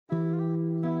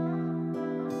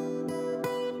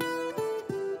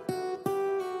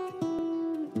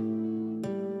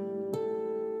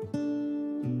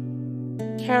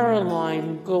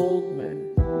Caroline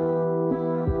Goldman,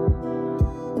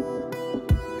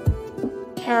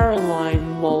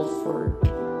 Caroline Mulford,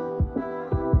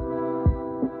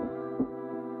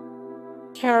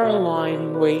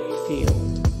 Caroline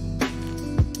Wakefield,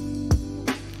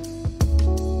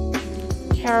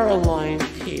 Caroline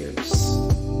Pierce,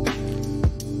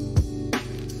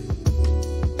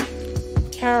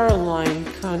 Caroline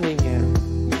Cunningham,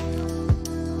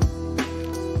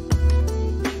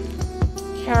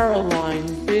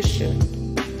 Caroline Bishop,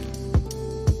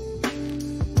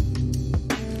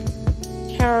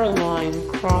 Caroline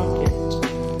Crockett,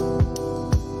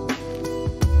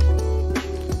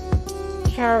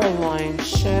 Caroline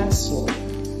Shassel,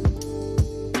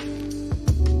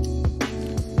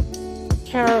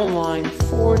 Caroline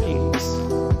Forbes,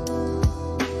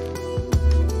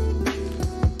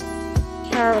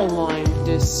 Caroline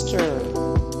Disturb,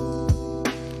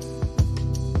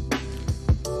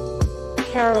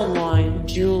 Caroline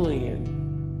Julian,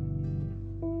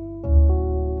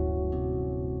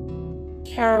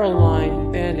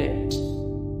 Caroline Bennett,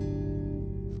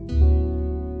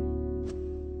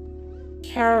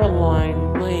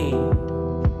 Caroline Lane,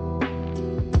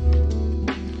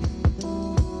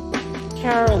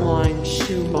 Caroline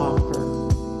Schumacher,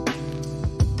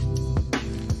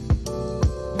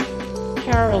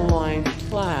 Caroline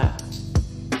Platt,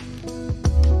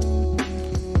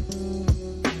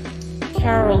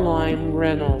 Caroline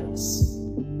Reynolds,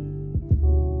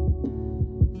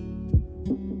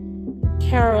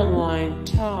 Caroline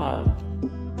Todd,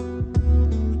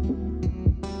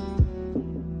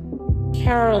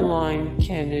 Caroline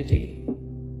Kennedy,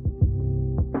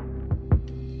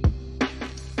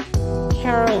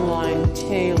 Caroline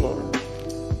Taylor,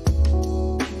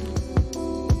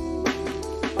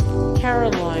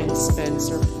 Caroline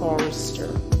Spencer Forrester,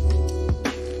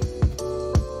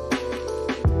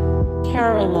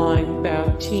 Caroline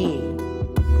Boutine,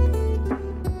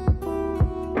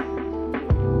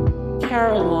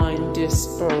 Caroline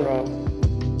Disborough,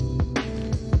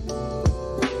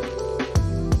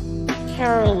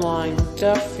 Caroline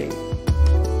Duffy,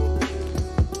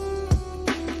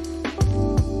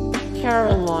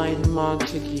 Caroline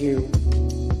Montague,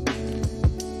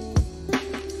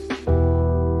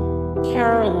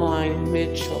 Caroline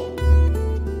Mitchell,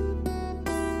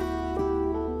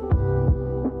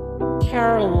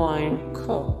 Caroline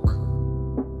Cook,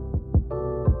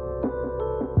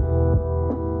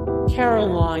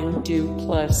 Caroline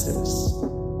Duplessis,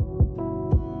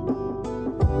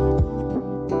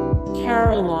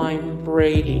 Caroline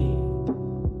Brady,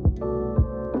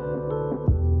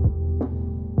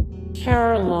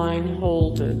 Caroline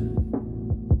Holden,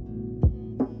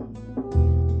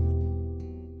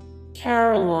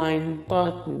 Caroline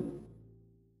Button,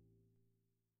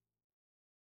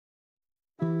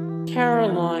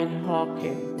 Caroline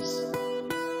Hawkins,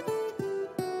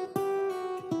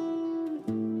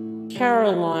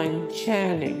 Caroline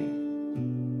Channing,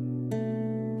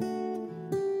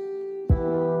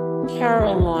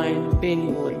 Caroline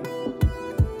Bingley,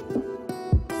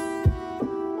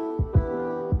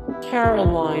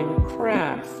 Caroline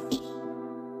Krafft,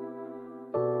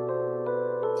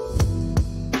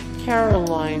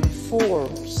 Caroline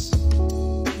Forbes.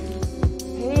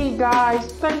 Hey guys,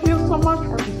 thank you so much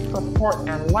for the support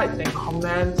and likes and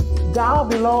comments down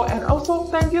below, and also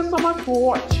thank you so much for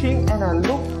watching, and I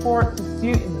look forward to see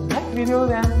you in the next video.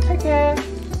 Then take care,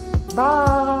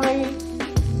 bye.